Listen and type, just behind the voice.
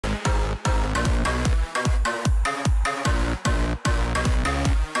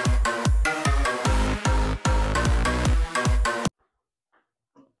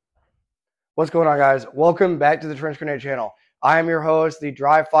What's going on, guys? Welcome back to the Trench Grenade channel. I am your host, the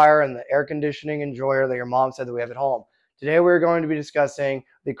dry fire and the air conditioning enjoyer that your mom said that we have at home. Today we're going to be discussing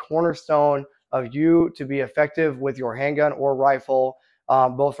the cornerstone of you to be effective with your handgun or rifle,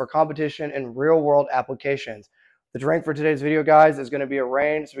 both for competition and real world applications. The drink for today's video, guys, is going to be a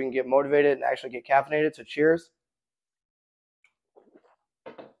rain so we can get motivated and actually get caffeinated. So cheers.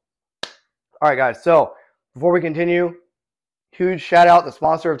 All right, guys. So before we continue, huge shout out. The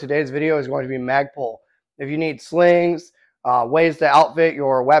sponsor of today's video is going to be Magpul. If you need slings, ways to outfit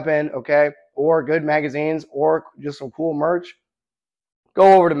your weapon, okay, or good magazines, or just some cool merch,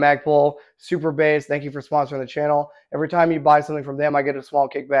 go over to Magpul. Super Base. Thank you for sponsoring the channel. Every time you buy something from them, I get a small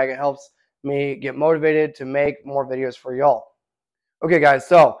kickback. It helps me get motivated to make more videos for y'all. Okay, guys,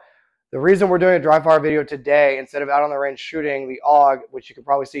 so the reason we're doing a dry fire video today instead of out on the range shooting the AUG, which you can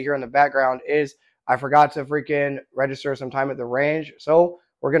probably see here in the background, is I forgot to freaking register some time at the range. So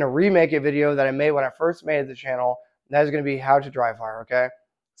we're going to remake a video that I made when I first made the channel. And that is going to be how to dry fire, okay?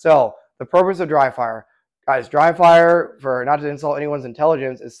 So the purpose of dry fire, guys, dry fire, for not to insult anyone's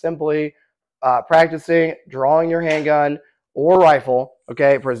intelligence, is simply practicing drawing your handgun or rifle,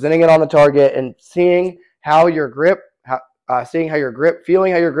 okay, presenting it on the target and seeing how your grip, feeling how your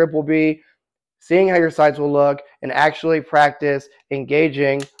grip will be, seeing how your sights will look, and actually practice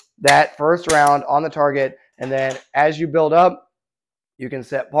engaging that first round on the target. And then as you build up, you can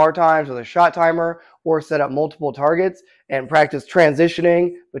set par times with a shot timer or set up multiple targets and practice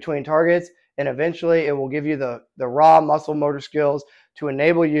transitioning between targets. And eventually it will give you the raw muscle motor skills to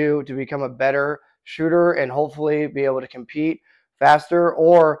enable you to become a better shooter and hopefully be able to compete faster,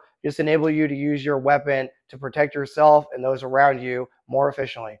 or just enable you to use your weapon to protect yourself and those around you more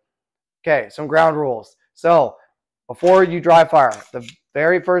efficiently. Okay, some ground rules. So before you dry fire, the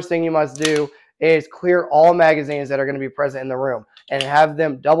very first thing you must do is clear all magazines that are going to be present in the room and have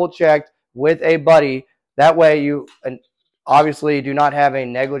them double checked with a buddy. That way you obviously do not have a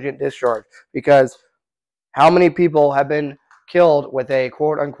negligent discharge, because how many people have been killed with a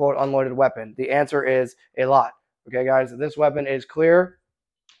quote unquote unloaded weapon? The answer is a lot. Okay, guys, this weapon is clear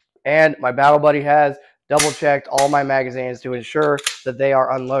and my battle buddy has double checked all my magazines to ensure that they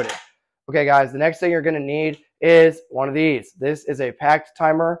are unloaded. Okay, guys, the next thing you're going to need is one of these. This is a packed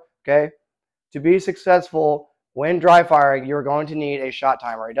timer, okay? To be successful when dry firing, you're going to need a shot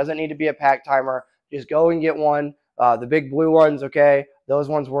timer. It doesn't need to be a packed timer. Just go and get one. The big blue ones, okay, those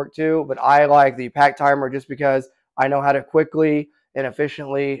ones work too, but I like the packed timer just because I know how to quickly and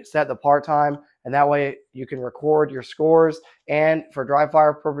efficiently set the part time, and that way you can record your scores, and for dry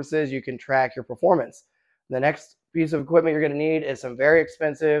fire purposes, you can track your performance. The next piece of equipment you're going to need is some very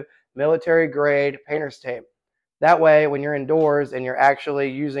expensive military grade painter's tape. That way, when you're indoors and you're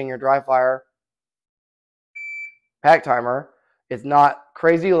actually using your dry fire pack timer, it's not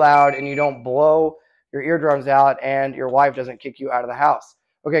crazy loud and you don't blow your eardrums out and your wife doesn't kick you out of the house.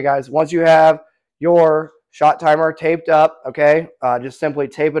 Okay, guys, once you have your shot timer taped up, okay, just simply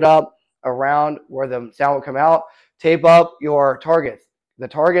tape it up around where the sound will come out. Tape up your targets. The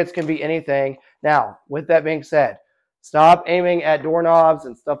targets can be anything. Now, with that being said, stop aiming at doorknobs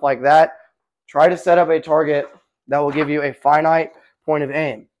and stuff like that. Try to set up a target that will give you a finite point of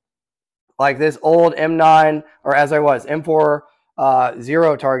aim. Like this old M9, or as I was, M4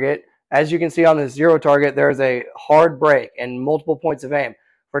 zero target. As you can see on this zero target, there's a hard break and multiple points of aim.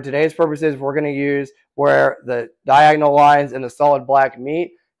 For today's purposes, we're going to use where the diagonal lines and the solid black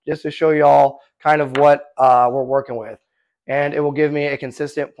meet, just to show you all kind of what we're working with. And it will give me a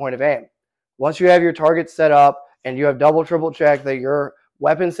consistent point of aim. Once you have your targets set up and you have double, triple checked that your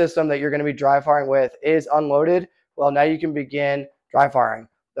weapon system that you're going to be dry firing with is unloaded, well, now you can begin dry firing.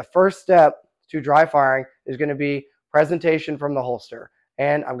 The first step to dry firing is going to be presentation from the holster.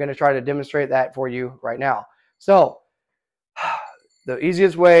 And I'm going to try to demonstrate that for you right now. So the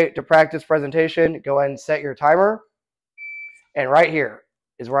easiest way to practice presentation, go ahead and set your timer. And right here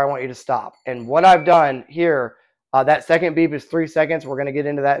is where I want you to stop. And what I've done here, that second beep is 3 seconds. We're going to get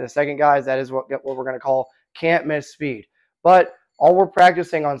into that in a second, guys. That is what we're going to call can't miss speed. But all we're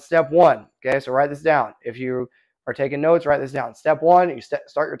practicing on step one, okay, so write this down. If you are taking notes, write this down. Step one, you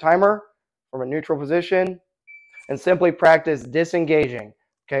start your timer from a neutral position and simply practice disengaging.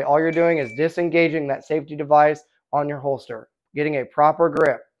 Okay, all you're doing is disengaging that safety device on your holster, getting a proper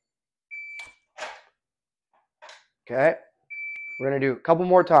grip. Okay, we're going to do a couple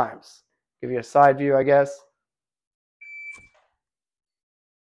more times. Give you a side view, I guess.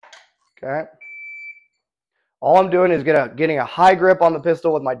 Okay. All I'm doing is getting a high grip on the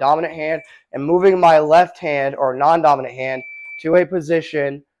pistol with my dominant hand and moving my left hand or non-dominant hand to a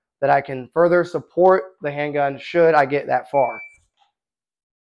position that I can further support the handgun should I get that far.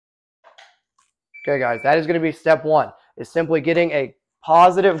 Okay, guys, that is going to be step one, is simply getting a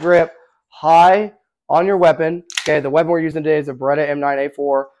positive grip high on your weapon. Okay, the weapon we're using today is a Beretta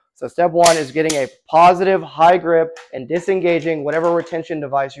M9A4. So step one is getting a positive high grip and disengaging whatever retention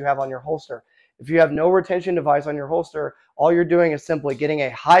device you have on your holster. If you have no retention device on your holster, all you're doing is simply getting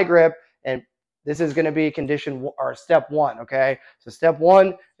a high grip, and this is going to be condition or step one, okay? So step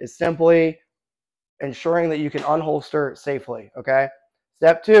one is simply ensuring that you can unholster safely, okay?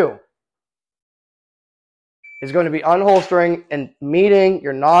 Step two is going to be unholstering and meeting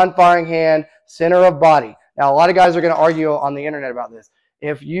your non-firing hand center of body. Now, a lot of guys are going to argue on the internet about this.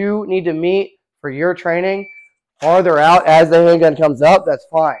 If you need to meet for your training farther out as the handgun comes up, that's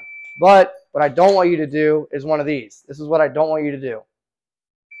fine. But what I don't want you to do is one of these. This is what I don't want you to do.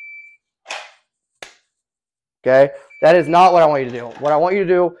 Okay? That is not what I want you to do. What I want you to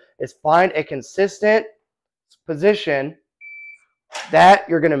do is find a consistent position that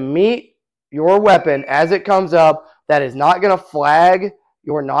you're going to meet your weapon as it comes up, that is not going to flag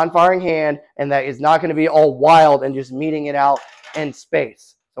your non-firing hand, and that is not going to be all wild and just meeting it out in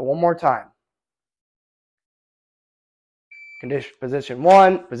space. So one more time. Condition, position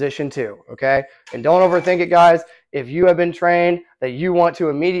one, position two, okay? And don't overthink it, guys. If you have been trained that you want to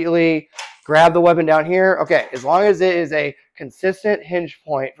immediately grab the weapon down here, okay, as long as it is a consistent hinge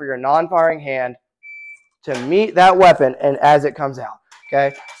point for your non-firing hand to meet that weapon and as it comes out,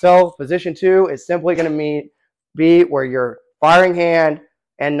 okay? So position two is simply going to be where your firing hand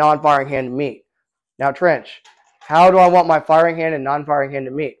and non-firing hand meet. Now, Trench, how do I want my firing hand and non-firing hand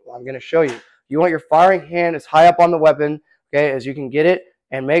to meet? Well, I'm going to show you. You want your firing hand as high up on the weapon, okay, as you can get it,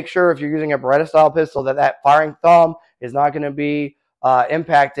 and make sure if you're using a Beretta style pistol that firing thumb is not going to be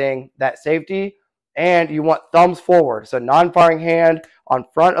impacting that safety, and you want thumbs forward. So non-firing hand on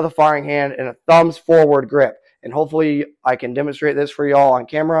front of the firing hand and a thumbs forward grip. And hopefully I can demonstrate this for y'all on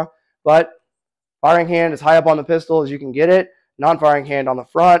camera, but firing hand as high up on the pistol as you can get it, non-firing hand on the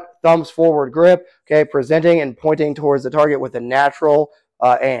front, thumbs forward grip, okay, presenting and pointing towards the target with a natural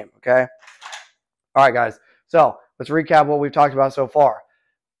aim, okay? All right, guys, so let's recap what we've talked about so far.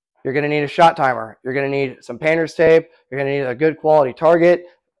 You're going to need a shot timer. You're going to need some painter's tape. You're going to need a good quality target,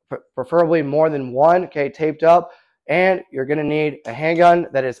 preferably more than one, okay, taped up. And you're going to need a handgun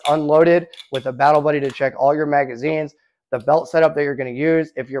that is unloaded with a battle buddy to check all your magazines. The belt setup that you're going to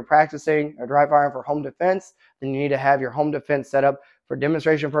use, if you're practicing or dry firing for home defense, then you need to have your home defense set up. For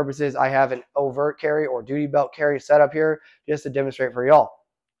demonstration purposes, I have an overt carry or duty belt carry set up here just to demonstrate for y'all.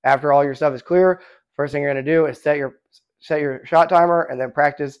 After all your stuff is clear, first thing you're going to do is set your shot timer and then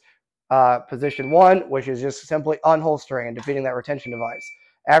practice position one, which is just simply unholstering and defeating that retention device.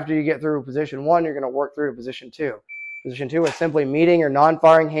 After you get through position one, you're going to work through to position two. Position two is simply meeting your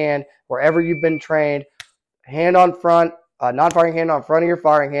non-firing hand wherever you've been trained, hand on front, non-firing hand on front of your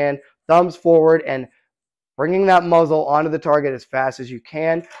firing hand, thumbs forward, and bringing that muzzle onto the target as fast as you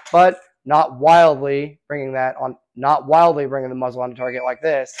can, but not wildly bringing the muzzle onto target like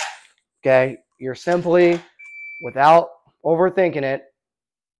this. Okay, you're simply, without overthinking it,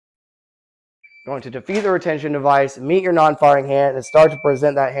 going to defeat the retention device, meet your non-firing hand, and start to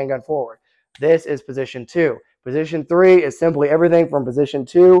present that handgun forward. This is position two. Position three is simply everything from position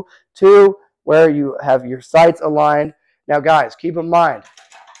two to where you have your sights aligned. Now, guys, keep in mind,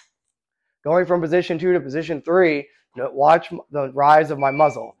 going from position two to position three, watch the rise of my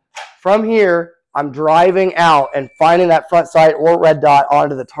muzzle. From here, I'm driving out and finding that front sight or red dot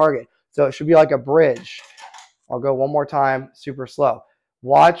onto the target. So it should be like a bridge. I'll go one more time, super slow.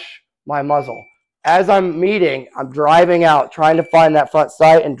 Watch my muzzle. As I'm meeting, I'm driving out, trying to find that front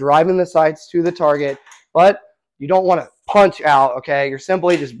sight and driving the sights to the target, but you don't want to punch out, okay? You're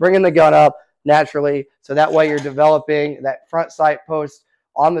simply just bringing the gun up naturally, so that way you're developing that front sight post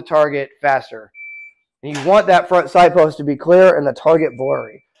on the target faster. And you want that front sight post to be clear and the target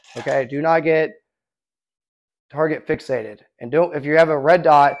blurry, okay? Do not get target fixated. And if you have a red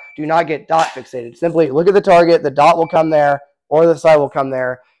dot, do not get dot fixated. Simply look at the target, the dot will come there, or the sight will come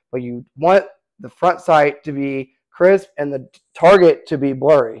there, but you want the front sight to be crisp and the target to be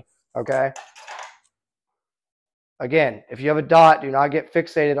blurry, okay? Again, if you have a dot, do not get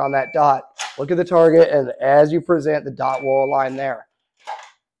fixated on that dot. Look at the target, and as you present, the dot will align there.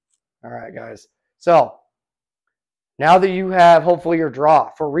 All right, guys. So now that you have hopefully your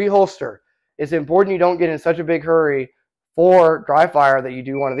draw for reholster, it's important you don't get in such a big hurry for dry fire that you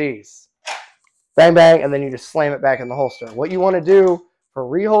do one of these. Bang, bang, and then you just slam it back in the holster. What you want to do for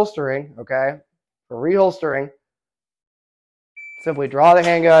reholstering, okay, for reholstering, simply draw the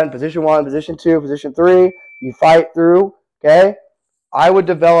handgun, position one, position two, position three, you fight through, okay? I would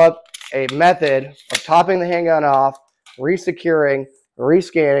develop a method of topping the handgun off, resecuring,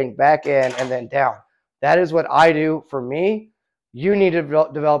 rescanning, back in, and then down. That is what I do for me. You need to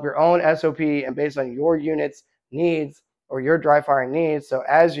develop your own SOP and based on your unit's needs or your dry firing needs. So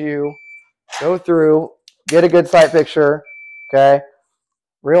as you go through, get a good sight picture, okay?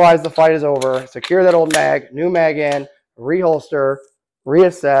 Realize the fight is over, secure that old mag, new mag in, reholster,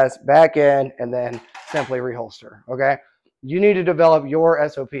 reassess, back in, and then simply reholster, okay? You need to develop your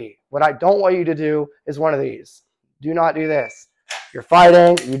SOP. What I don't want you to do is one of these. Do not do this. You're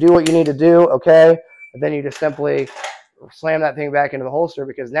fighting, you do what you need to do, okay? And then you just simply slam that thing back into the holster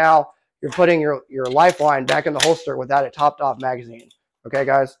because now you're putting your lifeline back in the holster without a topped off magazine. Okay,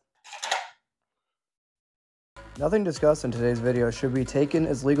 guys? Nothing discussed in today's video should be taken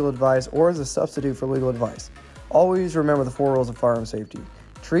as legal advice or as a substitute for legal advice. Always remember the 4 rules of firearm safety.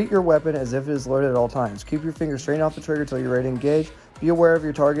 Treat your weapon as if it is loaded at all times. Keep your finger straight off the trigger until you're ready to engage. Be aware of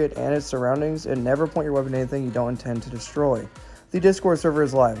your target and its surroundings, and never point your weapon to anything you don't intend to destroy. The Discord server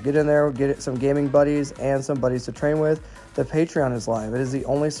is live. Get in there, get some gaming buddies and some buddies to train with. The Patreon is live. It is the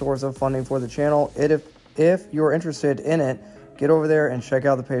only source of funding for the channel. If you're interested in it, get over there and check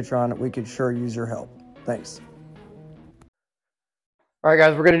out the Patreon. We could sure use your help. Thanks. All right,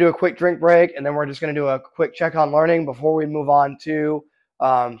 guys, we're going to do a quick drink break, and then we're just going to do a quick check on learning before we move on to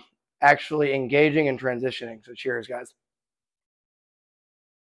actually engaging and transitioning. So cheers, guys.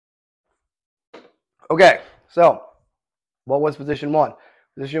 Okay, so what was position 1?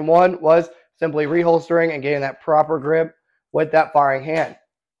 Position 1 was simply reholstering and getting that proper grip with that firing hand.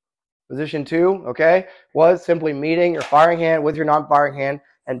 Position 2, okay, was simply meeting your firing hand with your non-firing hand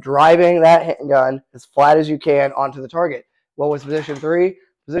and driving that handgun as flat as you can onto the target. What was position 3?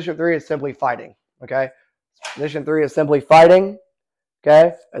 Position 3 is simply fighting, okay? Position 3 is simply fighting,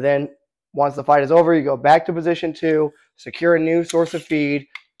 okay? And then once the fight is over, you go back to position 2, secure a new source of feed,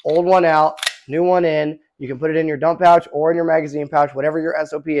 old one out, new one in. You can put it in your dump pouch or in your magazine pouch, whatever your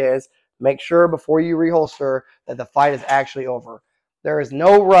SOP is. Make sure before you reholster that the fight is actually over. There is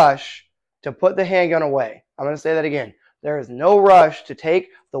no rush to put the handgun away. I'm going to say that again. There is no rush to take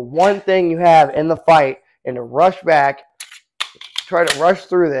the one thing you have in the fight and to rush back, try to rush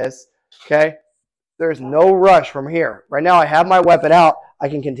through this, okay? There's no rush from here. Right now I have my weapon out. I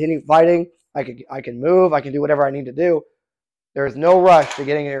can continue fighting. I can move. I can do whatever I need to do. There is no rush to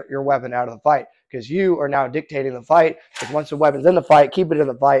getting your weapon out of the fight because you are now dictating the fight. Because once the weapon's in the fight, keep it in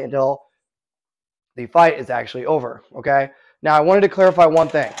the fight until the fight is actually over, okay? Now, I wanted to clarify one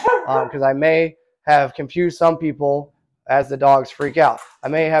thing because I may have confused some people as the dogs freak out. I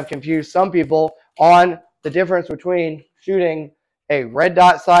may have confused some people on the difference between shooting a red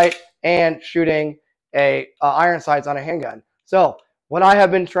dot sight and shooting a iron sights on a handgun. So what I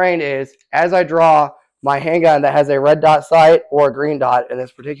have been trained is as I draw my handgun that has a red dot sight or a green dot in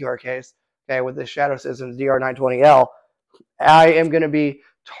this particular case, okay, with the Shadow Systems DR920L, I am going to be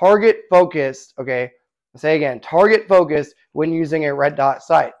target focused, okay, say again, target focused when using a red dot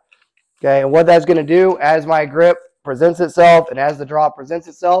sight, okay, and what that's going to do as my grip presents itself and as the draw presents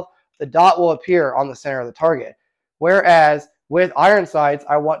itself, the dot will appear on the center of the target. Whereas with iron sights,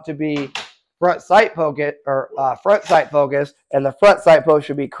 I want to be front sight focused, and the front sight post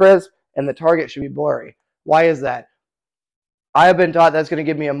should be crisp and the target should be blurry. Why is that? I have been taught that's going to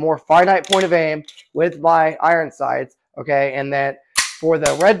give me a more finite point of aim with my iron sights, okay, and that for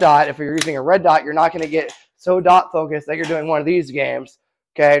the red dot, if you're using a red dot, you're not going to get so dot focused that you're doing one of these games,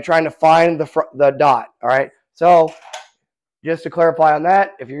 okay, trying to find the dot, all right? So just to clarify on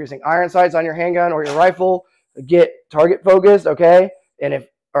that, if you're using iron sights on your handgun or your rifle, get target focused, okay, and if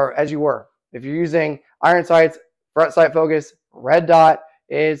you're using iron sights, front sight focus, red dot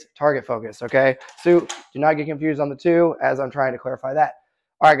is target focus, okay? So do not get confused on the two as I'm trying to clarify that.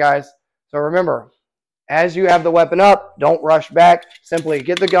 All right, guys, so remember, as you have the weapon up, don't rush back. Simply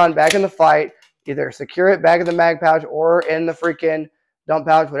get the gun back in the fight, either secure it back in the mag pouch or in the freaking dump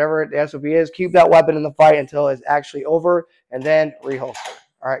pouch, whatever the SOP is. Keep that weapon in the fight until it's actually over, and then reholster.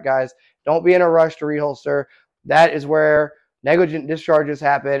 All right, guys, don't be in a rush to reholster. That is where negligent discharges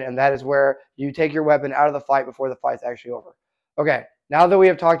happen, and that is where you take your weapon out of the fight before the fight's actually over. Okay, now that we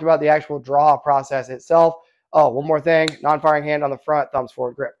have talked about the actual draw process itself, oh, one more thing, non-firing hand on the front, thumbs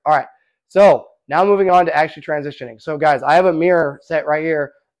forward grip. All right, so now moving on to actually transitioning. So guys, I have a mirror set right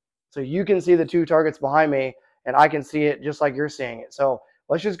here so you can see the two targets behind me and I can see it just like you're seeing it. So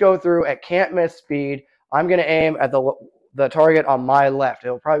let's just go through at can't miss speed. I'm going to aim at the target on my left.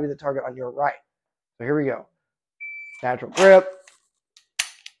 It'll probably be the target on your right. So here we go. Natural grip.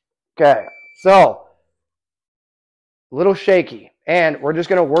 Okay, so a little shaky. And we're just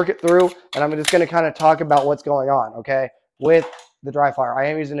going to work it through, and I'm just going to kind of talk about what's going on, okay, with the dry fire. I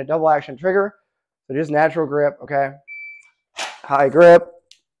am using a double action trigger, so just natural grip, okay. high grip.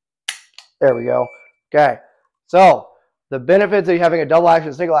 There we go. Okay, so the benefits of having a double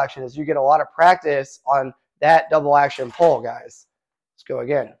action, single action is you get a lot of practice on that double action pull, guys. Let's go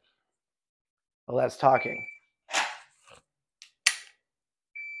again. Well, that's talking.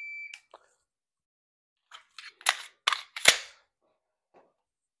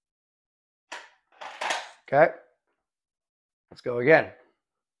 Okay, let's go again.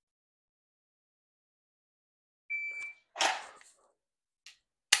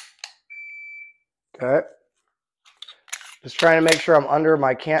 Okay, just trying to make sure I'm under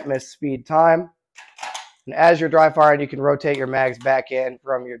my can't miss speed time. And as you're dry firing, you can rotate your mags back in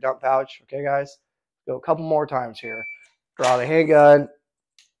from your dump pouch. Okay, guys, go a couple more times here. Draw the handgun.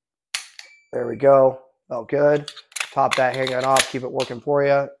 There we go. Oh, good. Top that handgun off. Keep it working for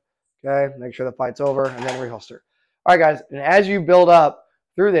you. Okay, make sure the fight's over, and then reholster. All right, guys, and as you build up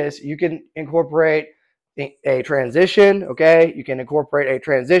through this, you can incorporate a transition, okay? You can incorporate a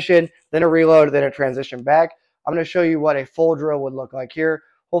transition, then a reload, then a transition back. I'm going to show you what a full drill would look like here.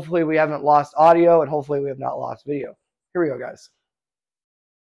 Hopefully we haven't lost audio, and hopefully we have not lost video. Here we go, guys.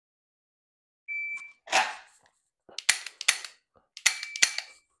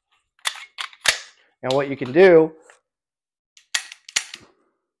 And what you can do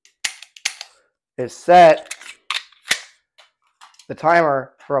is set the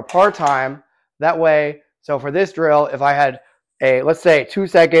timer for a part time. That way, so for this drill, if I had a, let's say 2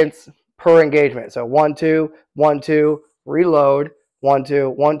 seconds per engagement, so 1, 2, 1, 2, reload, 1, 2,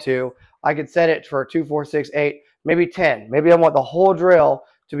 1, 2, I could set it for 2, 4, 6, 8, maybe 10. Maybe I want the whole drill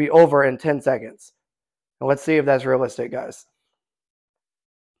to be over in 10 seconds. And let's see if that's realistic, guys.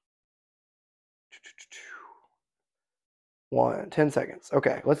 One, 10 seconds.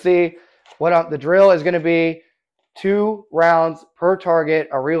 Okay, let's see what the drill is going to be. 2 rounds per target,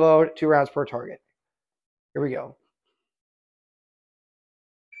 a reload, 2 rounds per target. Here we go.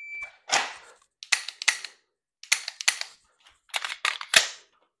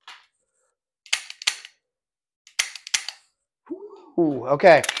 Ooh,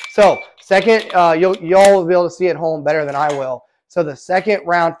 okay, so second, y'all will be able to see at home better than I will. So the second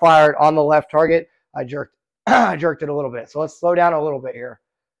round fired on the left target, I jerked it a little bit. So let's slow down a little bit here.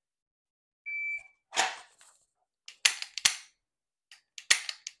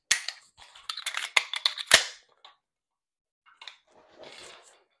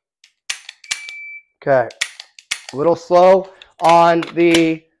 Okay, a little slow on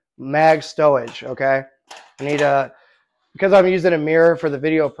the mag stowage, okay? I need a, because I'm using a mirror for the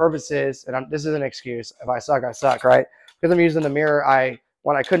video purposes, and this is an excuse. If I suck, I suck, right? Because I'm using the mirror,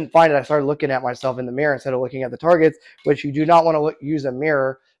 when I couldn't find it, I started looking at myself in the mirror instead of looking at the targets, which you do not want to use a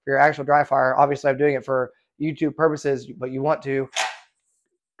mirror for your actual dry fire. Obviously, I'm doing it for YouTube purposes, but you want to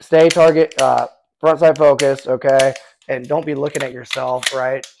stay target, front side focused, okay? And don't be looking at yourself,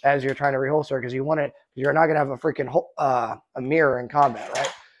 right, as you're trying to reholster, because you want it. You're not going to have a freaking a mirror in combat, right?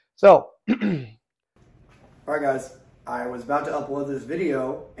 So, all right, guys. I was about to upload this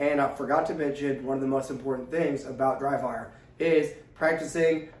video, and I forgot to mention one of the most important things about dry fire is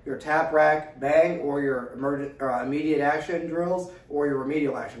practicing your tap rack bang or your immediate action drills or your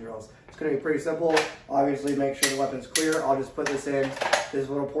remedial action drills. It's going to be pretty simple. Obviously, make sure the weapon's clear. I'll just put this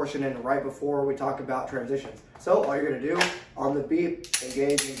little portion in right before we talk about transitions. So all you're going to do on the beep,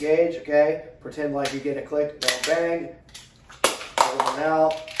 engage, okay? Pretend like you get a click, don't bang, pull one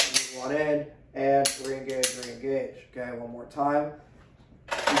out, move one in, and re-engage. Okay, one more time.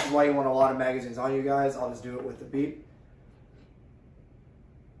 This is why you want a lot of magazines on you guys. I'll just do it with the beep.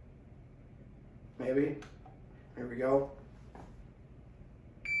 Maybe. Here we go.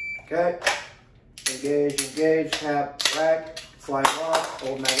 Okay. Engage, tap, rack, slide off,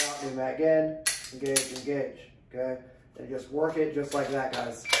 old mag out, new mag in, engage. Okay? And just work it just like that,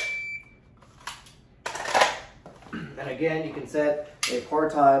 guys. And again, you can set a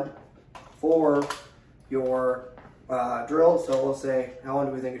part time for your drill. So we'll say, how long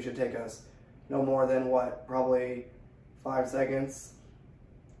do we think it should take us? No more than what? Probably 5 seconds.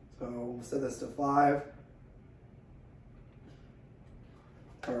 So we'll set this to 5.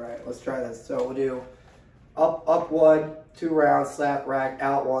 All right, let's try this. So we'll do up 1, 2 rounds, slap, rack,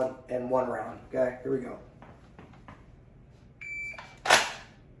 out 1, and 1 round. Okay, here we go.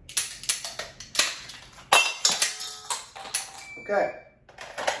 Okay,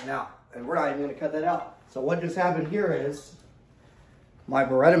 now, and we're not even going to cut that out. So what just happened here is my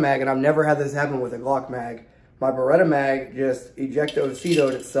Beretta mag, and I've never had this happen with a Glock mag, my Beretta mag just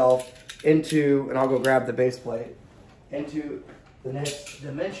ejecto-cetoed itself into, and I'll go grab the base plate, into the next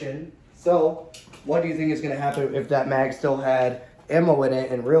dimension. So what do you think is going to happen if that mag still had ammo in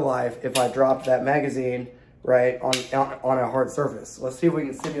it in real life if I dropped that magazine right, on a hard surface. Let's see if we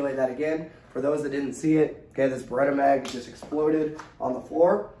can simulate that again. For those that didn't see it, okay, this Beretta mag just exploded on the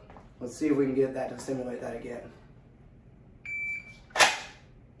floor. Let's see if we can get that to simulate that again.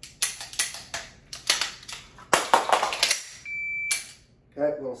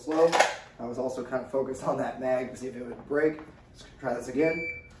 Okay, a little slow. I was also kind of focused on that mag to see if it would break. Let's try this again.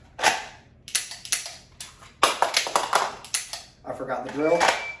 I forgot the drill.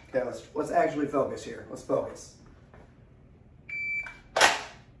 Okay, let's actually focus here. Let's focus.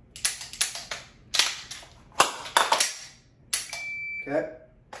 Okay,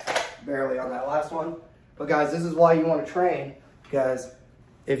 barely on that last one. But guys, this is why you want to train, because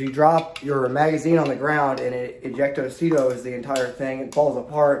if you drop your magazine on the ground and it ejectocitos the entire thing and falls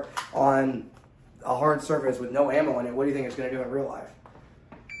apart on a hard surface with no ammo in it, what do you think it's going to do in real life?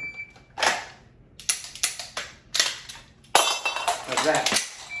 Like that.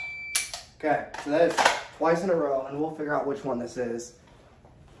 Okay, so that is twice in a row, and we'll figure out which one this is.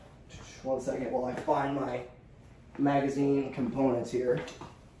 Just 1 second while I find my magazine components here.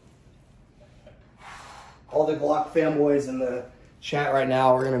 All the Glock fanboys in the chat right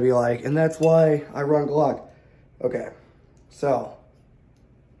now are going to be like, and that's why I run Glock. Okay, so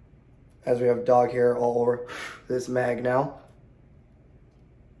as we have dog hair all over this mag now.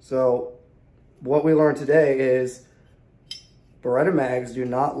 So what we learned today is Beretta mags do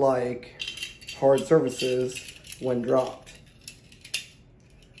not like hard surfaces when dropped.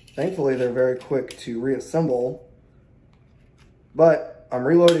 Thankfully, they're very quick to reassemble, but I'm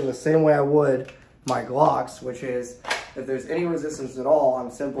reloading the same way I would my Glocks, which is if there's any resistance at all,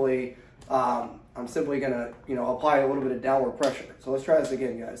 I'm simply gonna, apply a little bit of downward pressure. So let's try this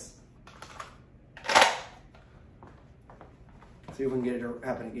again, guys. See if we can get it to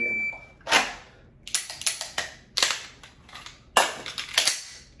happen again.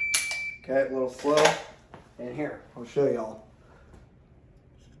 Okay, a little slow. And here, I'll show y'all.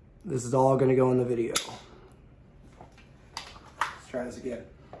 This is all gonna go in the video. Let's try this again.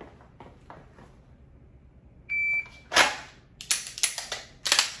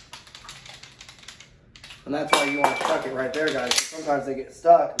 And that's why you want to chuck it right there, guys. Sometimes they get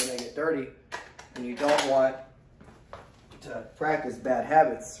stuck, then they get dirty, and you don't want to practice bad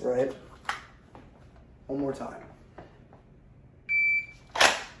habits, right? One more time.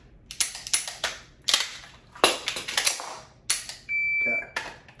 Okay.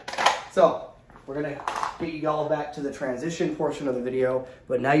 So, we're going to get you all back to the transition portion of the video,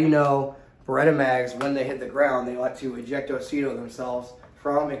 but now you know Beretta mags, when they hit the ground, they like to ejectocito themselves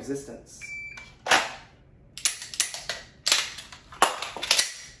from existence.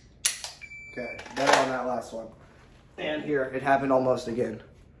 Okay, better on that last one. And here, it happened almost again.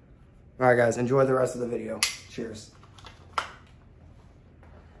 All right, guys, enjoy the rest of the video. Cheers.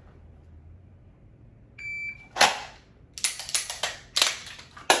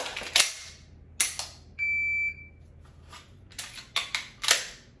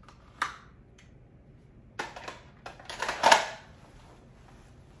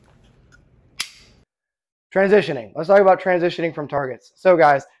 Transitioning. Let's talk about transitioning from targets. So,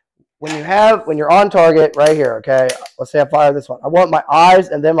 guys, when you're on target right here, okay, let's say I fire this one. I want my eyes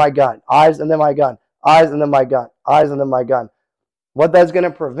and then my gun, eyes and then my gun, eyes and then my gun, eyes and then my gun. What that's going to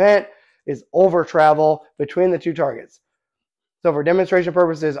prevent is over travel between the two targets. So for demonstration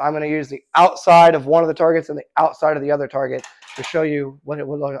purposes, I'm going to use the outside of one of the targets and the outside of the other target to show you what it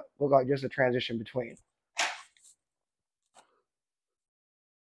would look like, just a transition between.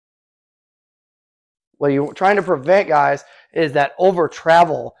 What you're trying to prevent, guys, is that over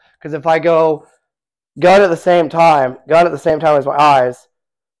travel. Because if I go gun at the same time as my eyes,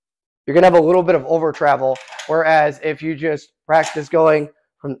 you're going to have a little bit of over travel. Whereas if you just practice going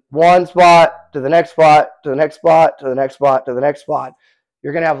from one spot to the next spot, to the next spot, to the next spot, to the next spot,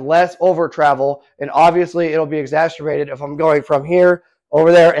 you're going to have less over travel. And obviously, it'll be exacerbated if I'm going from here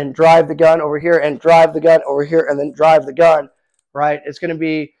over there and drive the gun over here and drive the gun over here and then drive the gun, right? It's going to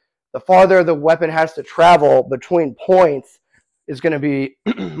be the farther the weapon has to travel between points is going to be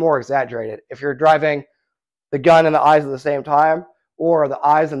more exaggerated. If you're driving the gun and the eyes at the same time, or the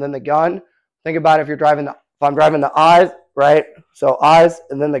eyes and then the gun, think about if I'm driving the eyes, right? So eyes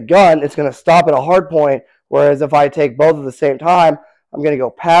and then the gun, it's going to stop at a hard point. Whereas if I take both at the same time, I'm going to go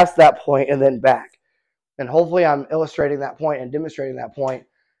past that point and then back. And hopefully I'm illustrating that point and demonstrating that point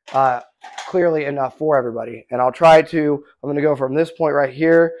clearly enough for everybody. And I'm going to go from this point right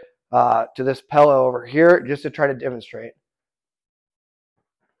here to this pillow over here just to try to demonstrate.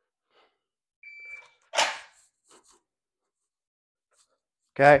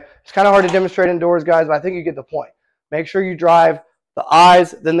 Okay, it's kind of hard to demonstrate indoors, guys, but I think you get the point. Make sure you drive the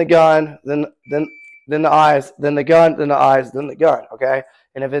eyes, then the gun, then then the eyes, then the gun, then the eyes, then the gun, okay?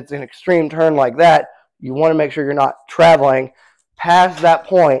 And if it's an extreme turn like that, you want to make sure you're not traveling past that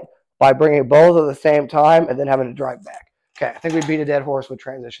point by bringing both at the same time and then having to drive back. Okay, I think we beat a dead horse with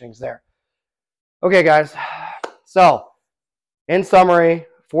transitionings there. Okay, guys. So, in summary,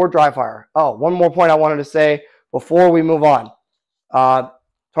 for dry fire. Oh, one more point I wanted to say before we move on.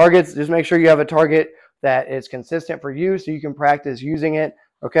 Targets, just make sure you have a target that is consistent for you so you can practice using it,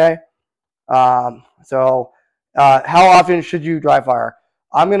 okay? How often should you dry fire?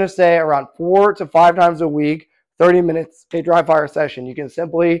 I'm going to say around 4 to 5 times a week, 30 minutes, a dry fire session. You can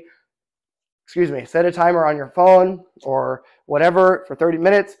simply, set a timer on your phone or whatever for 30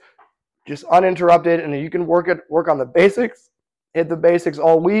 minutes, just uninterrupted, and you can work on the basics, hit the basics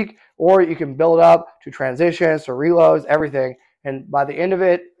all week, or you can build up to transitions, to reloads, everything. And by the end of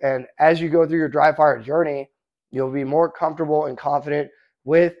it, and as you go through your dry fire journey, you'll be more comfortable and confident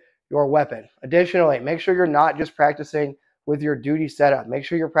with your weapon. Additionally, make sure you're not just practicing with your duty setup. Make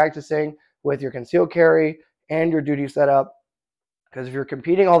sure you're practicing with your concealed carry and your duty setup, because if you're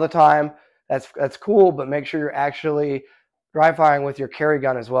competing all the time, that's cool, but make sure you're actually dry firing with your carry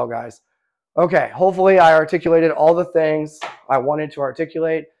gun as well, guys. Okay, hopefully I articulated all the things I wanted to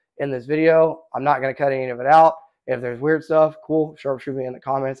articulate in this video. I'm not going to cut any of it out. If there's weird stuff, cool, sharpshoot me in the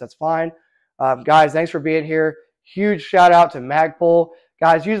comments, that's fine. Guys, thanks for being here. Huge shout out to Magpul.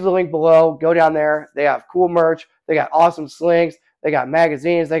 Guys, use the link below. Go down there. They have cool merch. They got awesome slings. They got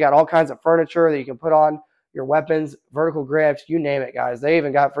magazines. They got all kinds of furniture that you can put on your weapons, vertical grips, you name it, guys. They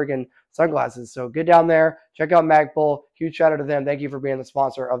even got freaking sunglasses. So get down there. Check out Magpul. Huge shout out to them. Thank you for being the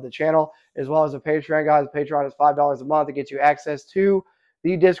sponsor of the channel, as well as the Patreon, guys. Patreon is $5 a month. It gets you access to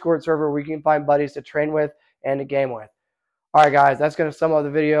the Discord server where you can find buddies to train with and to game with. All right, guys, that's going to sum up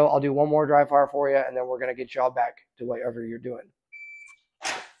the video. I'll do one more dry fire for you, and then we're going to get y'all back to whatever you're doing.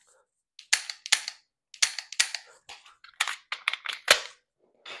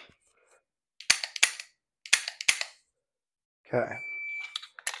 Okay.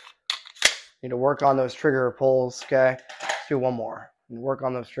 Need to work on those trigger pulls, okay? Let's do one more. And work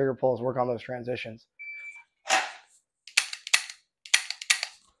on those trigger pulls, work on those transitions.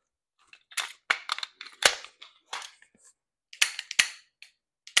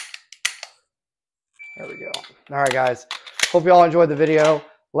 There we go. All right, guys. Hope you all enjoyed the video.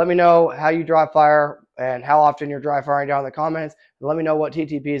 Let me know how you dry fire and how often you're dry firing down in the comments. And let me know what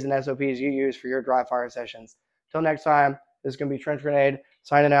TTPs and SOPs you use for your dry fire sessions. Till next time, this is going to be Trench Grenade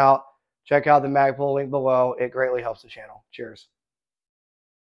signing out. Check out the Magpul link below. It greatly helps the channel. Cheers.